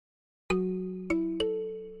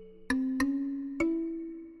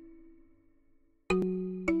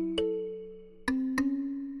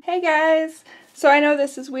guys! So I know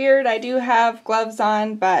this is weird, I do have gloves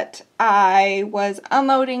on, but I was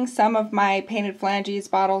unloading some of my painted Phalanges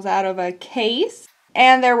bottles out of a case,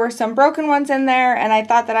 and there were some broken ones in there, and I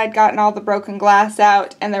thought that I'd gotten all the broken glass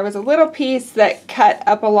out, and there was a little piece that cut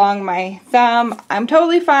up along my thumb. I'm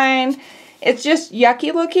totally fine. It's just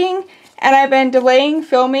yucky looking, and I've been delaying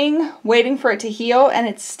filming, waiting for it to heal, and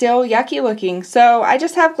it's still yucky looking. So I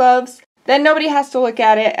just have gloves. Then nobody has to look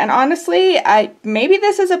at it, and honestly, maybe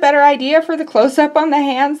this is a better idea for the close-up on the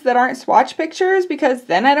hands that aren't swatch pictures, because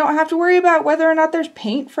then I don't have to worry about whether or not there's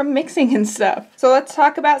paint from mixing and stuff. So let's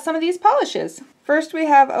talk about some of these polishes. First we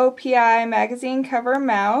have OPI magazine cover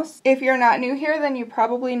mouse. If you're not new here, then you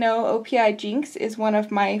probably know OPI Jinx is one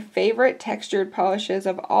of my favorite textured polishes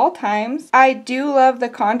of all times. I do love the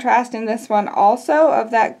contrast in this one also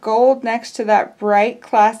of that gold next to that bright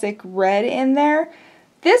classic red in there.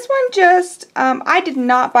 This one just, I did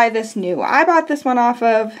not buy this new. I bought this one off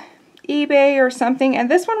of eBay or something,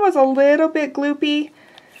 and this one was a little bit gloopy.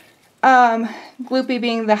 Gloopy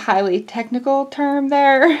being the highly technical term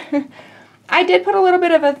there. I did put a little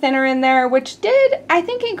bit of a thinner in there, which did, I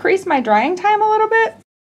think, increase my drying time a little bit.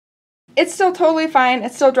 It's still totally fine.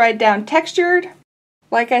 It's still dried down textured.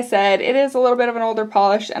 Like I said, it is a little bit of an older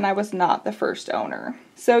polish, and I was not the first owner.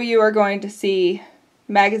 So you are going to see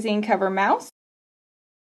magazine cover mouse.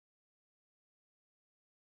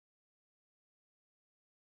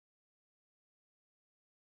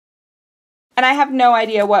 And I have no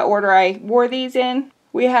idea what order I wore these in.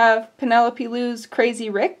 We have Penelope Lou's Crazy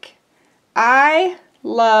Rick. I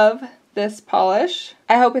love this polish.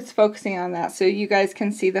 I hope it's focusing on that so you guys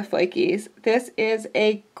can see the flakies. This is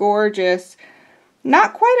a gorgeous,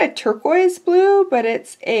 not quite a turquoise blue, but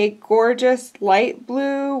it's a gorgeous light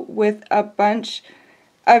blue with a bunch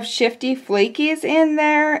of shifty flakies in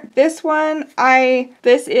there. This one,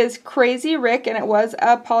 this is Crazy Rick, and it was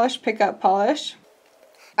a polish pickup polish.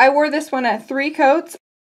 I wore this one at 3 coats.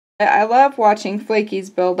 I love watching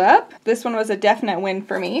flakies build up. This one was a definite win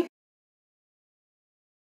for me.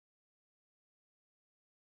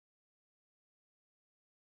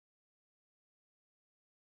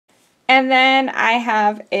 And then I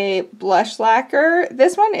have a blush lacquer.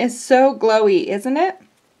 This one is so glowy, isn't it?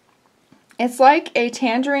 It's like a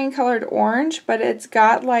tangerine colored orange, but it's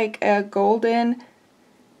got like a golden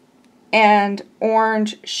and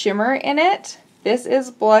orange shimmer in it. This is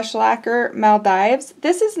Blush Lacquer Maldives.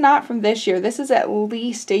 This is not from this year. This is at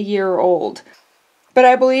least a year old. But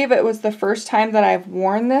I believe it was the first time that I've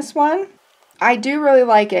worn this one. I do really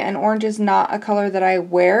like it, and orange is not a color that I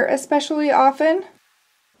wear especially often.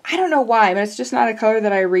 I don't know why, but it's just not a color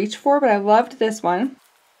that I reach for, but I loved this one.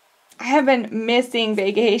 I have been missing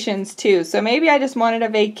vacations too, so maybe I just wanted a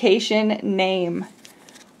vacation name.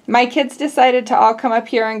 My kids decided to all come up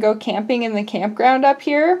here and go camping in the campground up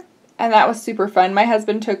here. And that was super fun. My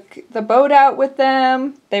husband took the boat out with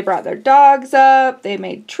them. They brought their dogs up. They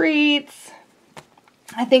made treats.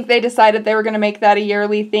 I think they decided they were going to make that a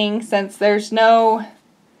yearly thing since there's no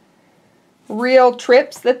real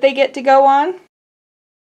trips that they get to go on.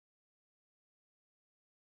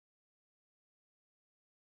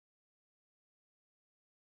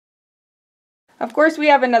 Of course, we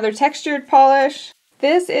have another textured polish.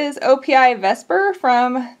 This is OPI Vesper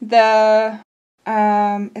from the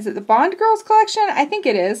is it the Bond Girls collection? I think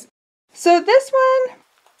it is. So this one,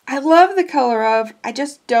 I love the color of, I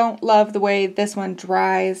just don't love the way this one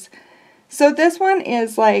dries. So this one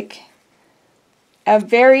is like a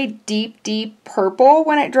very deep, deep purple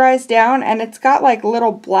when it dries down, and it's got like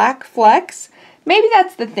little black flecks. Maybe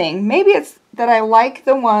that's the thing. Maybe it's that I like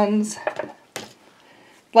the ones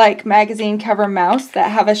like magazine cover mouse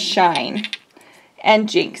that have a shine. And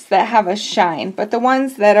Jinx that have a shine, but the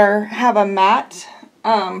ones that have a matte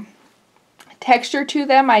texture to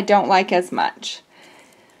them I don't like as much.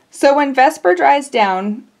 So when Vesper dries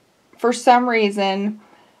down, for some reason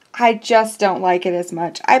I just don't like it as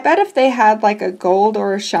much. I bet if they had like a gold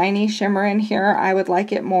or a shiny shimmer in here, I would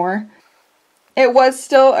like it more. It was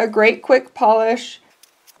still a great quick polish.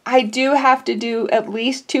 I do have to do at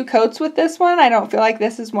least 2 coats with this one. I don't feel like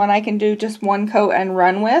this is one I can do just 1 coat and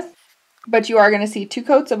run with. But you are going to see 2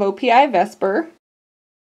 coats of OPI Vesper.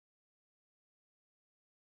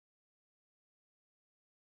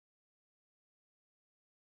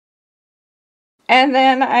 And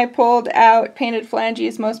then I pulled out Painted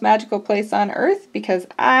Phalanges' Most Magical Place on Earth because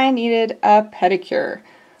I needed a pedicure.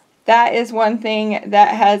 That is one thing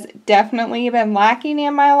that has definitely been lacking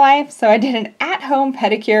in my life, so I did an at-home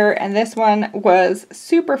pedicure, and this one was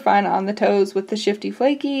super fun on the toes with the shifty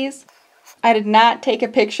flakies. I did not take a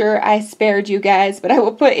picture, I spared you guys, but I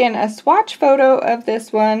will put in a swatch photo of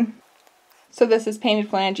this one. So this is Painted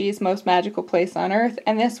Phalanges' Most Magical Place on Earth,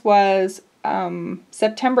 and this was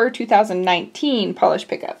September 2019 polish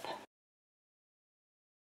pickup.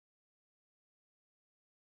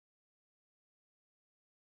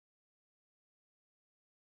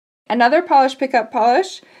 Another polish pickup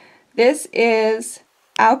polish. This is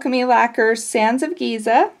Alchemy Lacquer's Sands of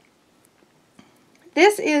Giza.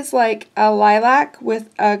 This is like a lilac with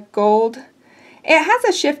a gold. It has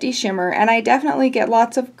a shifty shimmer, and I definitely get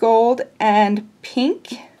lots of gold and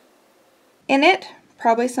pink in it.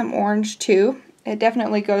 Probably some orange too. It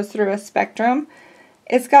definitely goes through a spectrum.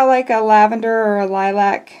 It's got like a lavender or a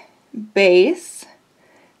lilac base.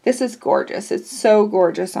 This is gorgeous. It's so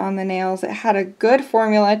gorgeous on the nails. It had a good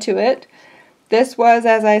formula to it. This was,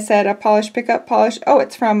 as I said, a polish pickup polish. Oh,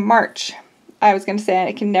 it's from March. I was going to say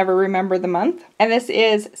I can never remember the month. And this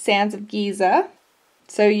is Sands of Giza.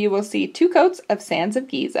 So you will see 2 coats of Sands of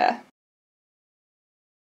Giza.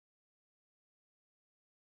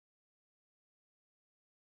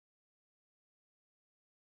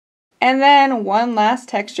 And then one last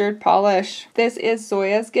textured polish. This is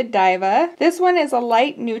Zoya's Godiva. This one is a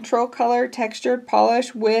light neutral color textured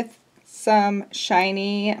polish with some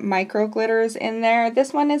shiny micro glitters in there.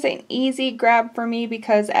 This one is an easy grab for me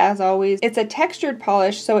because, as always, it's a textured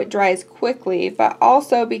polish, so it dries quickly, but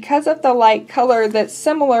also because of the light color that's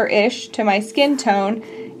similar-ish to my skin tone,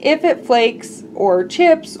 if it flakes or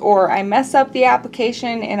chips or I mess up the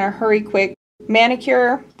application in a hurry quick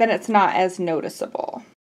manicure, then it's not as noticeable.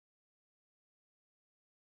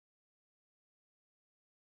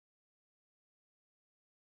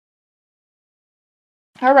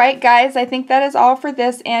 Alright guys, I think that is all for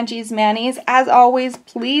this Angie's Manis. As always,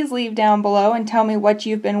 please leave down below and tell me what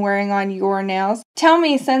you've been wearing on your nails. Tell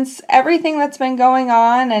me, since everything that's been going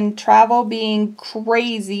on and travel being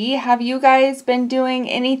crazy, have you guys been doing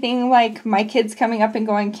anything like my kids coming up and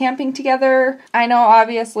going camping together? I know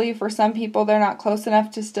obviously for some people they're not close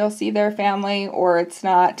enough to still see their family, or it's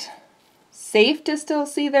not safe to still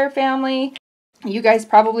see their family. You guys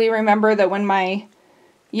probably remember that when my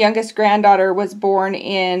youngest granddaughter was born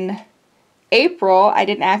in April, I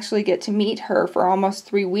didn't actually get to meet her for almost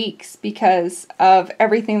 3 weeks because of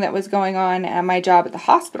everything that was going on at my job at the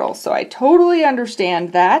hospital. So I totally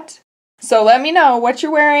understand that. So let me know what you're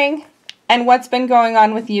wearing and what's been going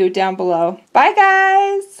on with you down below. Bye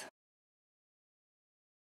guys!